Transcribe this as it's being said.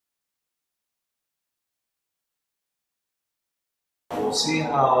we'll see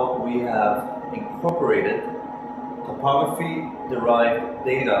how we have incorporated topography-derived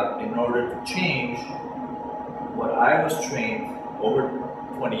data in order to change what I was trained over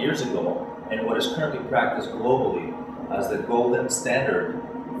 20 years ago and what is currently practiced globally as the golden standard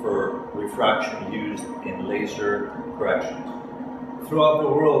for refraction used in laser corrections. Throughout the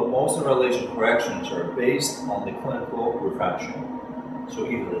world, most of our laser corrections are based on the clinical refraction. So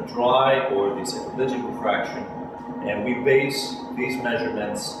either the dry or the cycloplegic refraction, and we base these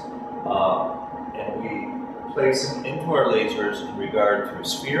measurements and we place them into our lasers in regard to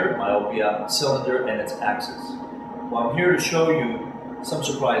sphere, myopia, cylinder, and its axis. Well, I'm here to show you some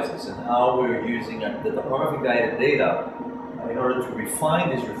surprises in how we're using the topography-guided data in order to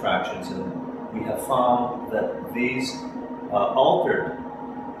refine these refractions, and we have found that these altered,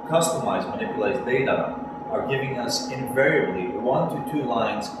 customized, manipulated data are giving us invariably 1 to 2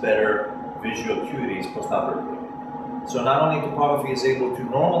 lines better visual acuities postoperatively. So not only topography is able to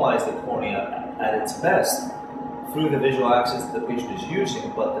normalize the cornea at its best through the visual axis that the patient is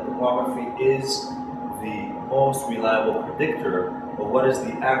using, but the topography is the most reliable predictor of what is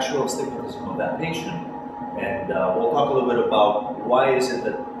the actual astigmatism of that patient. And we'll talk a little bit about why is it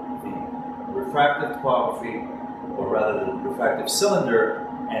that the refractive topography, or rather the refractive cylinder,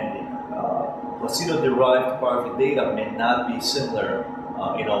 and the placido-derived topography data may not be similar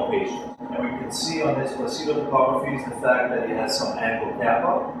in all patients. And we can see on this placido topography is the fact that it has some angle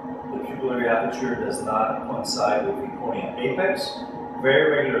kappa. The pupillary aperture does not coincide with the cornea apex.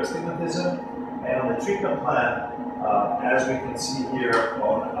 Very regular astigmatism. And on the treatment plan, as we can see here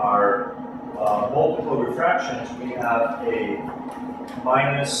on our multiple refractions, we have a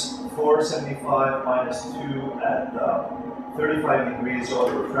minus 475, minus 2 at 35 degrees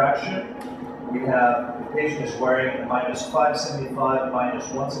auto refraction. We have the patient is wearing a minus 575, minus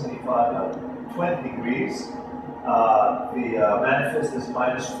 175 at 20 degrees. The manifest is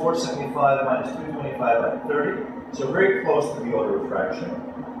minus 475, minus 225 at 30. So very close to the auto refraction.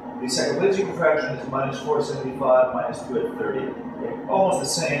 The cycloplegic refraction is minus 475, minus 2 at 30. Almost the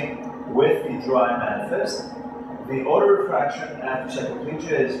same with the dry manifest. The auto refraction after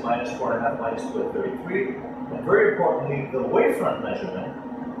cycloplegia is minus 4.5, minus 2 at 33. And very importantly, the wavefront measurement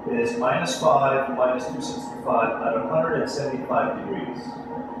is minus 5, minus 265 at 175 degrees.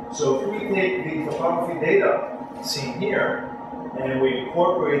 So if we take the topography data seen here and we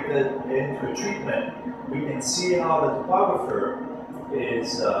incorporate it into a treatment, we can see how the topographer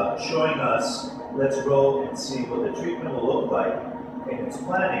is showing us. Let's go and see what the treatment will look like in its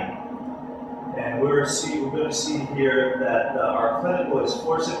planning. And we're going to see here that our clinical is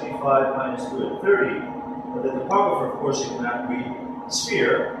 475 minus 2 at 30, but the topographer, of course, it cannot read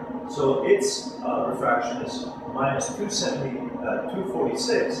sphere, so its refraction is minus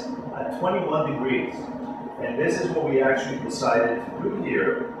 246 at 21 degrees. And this is what we actually decided to do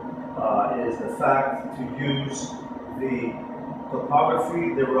here, is the fact to use the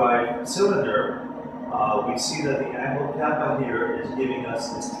topography-derived cylinder. We see that the angle kappa here is giving us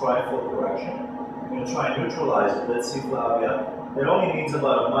this trifold correction. I'm going to try and neutralize it. Let's see, Flavia. It only needs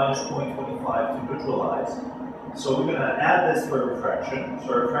about a minus 0.25 to neutralize. So we're going to add this to our refraction.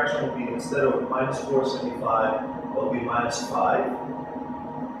 So our refraction will be, instead of minus 475, it will be minus 5.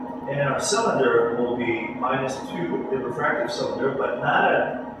 And our cylinder will be minus 2, the refractive cylinder, but not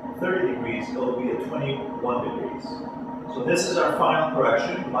at 30 degrees, it will be at 21 degrees. So this is our final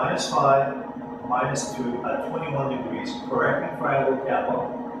correction, minus 5, minus 2 at 21 degrees, correcting triangle kappa.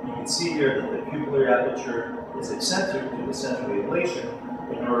 You can see here that the pupillary aperture is eccentric to the center of the ablation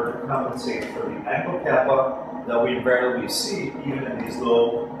in order to compensate for the angle kappa that we invariably see even in these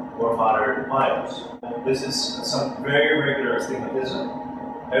low or moderate myopes. This is some very regular astigmatism.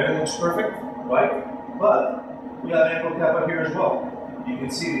 Everything looks perfect, right? But we have angle kappa here as well. You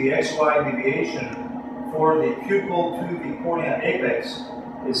can see the XY deviation for the pupil to the cornea apex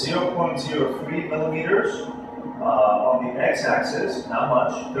is 0.03 millimeters on the x-axis, not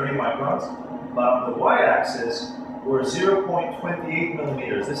much, 30 microns. But on the y-axis, we're 0.28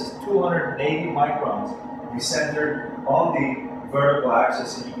 millimeters. This is 280 microns decentered on the vertical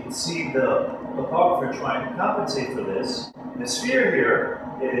axis, and you can see the topographer trying to compensate for this. The sphere here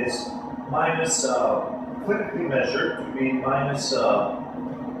is minus, clinically measured to be minus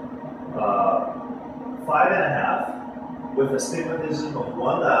 5.5 with astigmatism of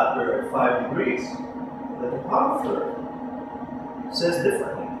 1 diopter at 5 degrees. The topographer says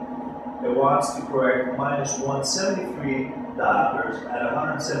differently. It wants to correct minus 173 diopters at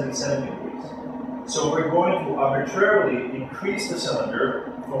 177 degrees. So we're going to arbitrarily increase the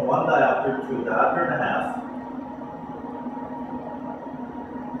cylinder from 1 diopter to 1.5 diopters,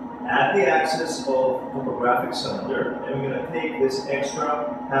 at the axis of topographic cylinder, and we're going to take this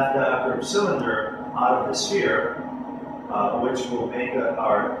extra half diopter cylinder out of the sphere, which will make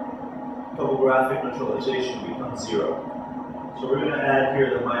our topographic neutralization become 0. So we're going to add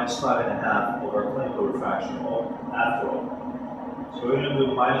here the minus 5.5 of our clinical refraction after all. So we're going to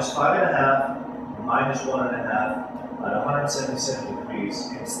do minus 5.5, minus 1.5 at 177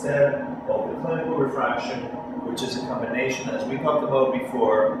 degrees instead of the clinical refraction, which is a combination, as we talked about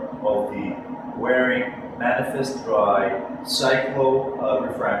before, of the wearing, manifest dry, cyclo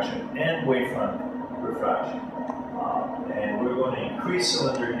refraction, and wavefront refraction. And we're going to increase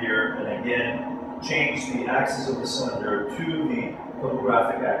cylinder here, and again, change the axis of the cylinder to the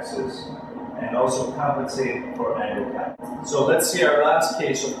topographic axis, and also compensate for angle cap. So let's see our last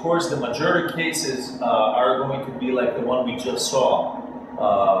case. Of course, the majority of cases are going to be like the one we just saw.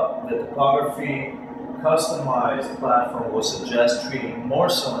 The topography customized platform will suggest treating more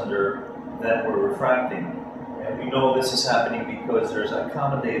cylinder than we're refracting. And we know this is happening because there's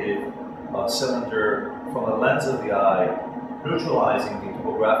accommodated cylinder from the lens of the eye neutralizing the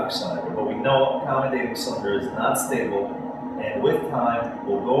topographic cylinder. But we know accommodating cylinder is not stable, and with time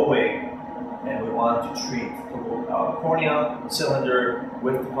will go away, and we want to treat cornea cylinder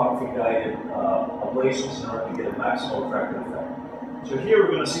with topography-guided ablations in order to get a maximal refractive effect. So here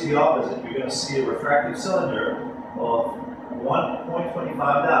we're going to see the opposite. You're going to see a refractive cylinder of 1.25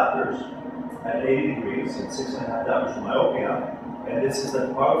 diopters at 80 degrees and 6.5 diopters of myopia, and this is the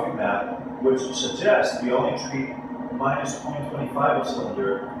topography map, which suggests we only treat minus 0.25 of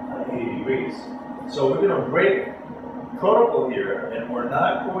cylinder at 80 degrees. So we're going to break protocol here, and we're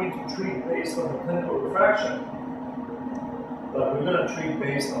not going to treat based on the clinical refraction, but we're going to treat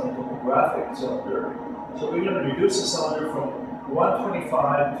based on the topographic cylinder. So we're going to reduce the cylinder from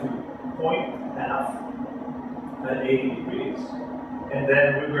 125 to 0.5 at 80 degrees, and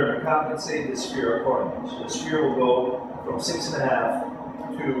then we're going to compensate the sphere accordingly. So the sphere will go from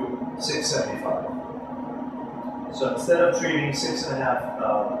 6.5 to 675. So instead of treating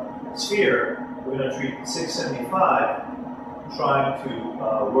 6.5 sphere, we're going to treat 675, trying to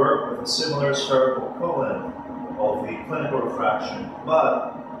work with a similar spherical equivalent of the clinical refraction,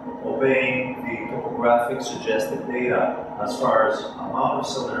 but obeying the topographic suggested data as far as amount of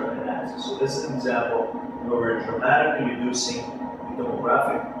cylinder and axis. So this is an example where we're dramatically reducing the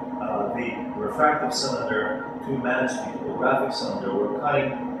topographic, the refractive cylinder to match the topographic cylinder. We're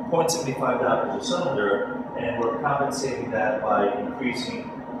cutting 0.75 diopters of cylinder, and we're compensating that by increasing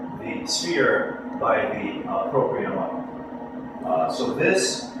the sphere by the appropriate amount. So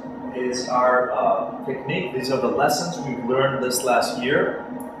this is our technique. These are the lessons we've learned this last year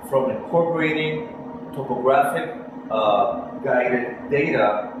from incorporating topographic guided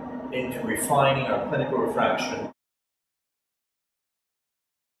data into refining our clinical refraction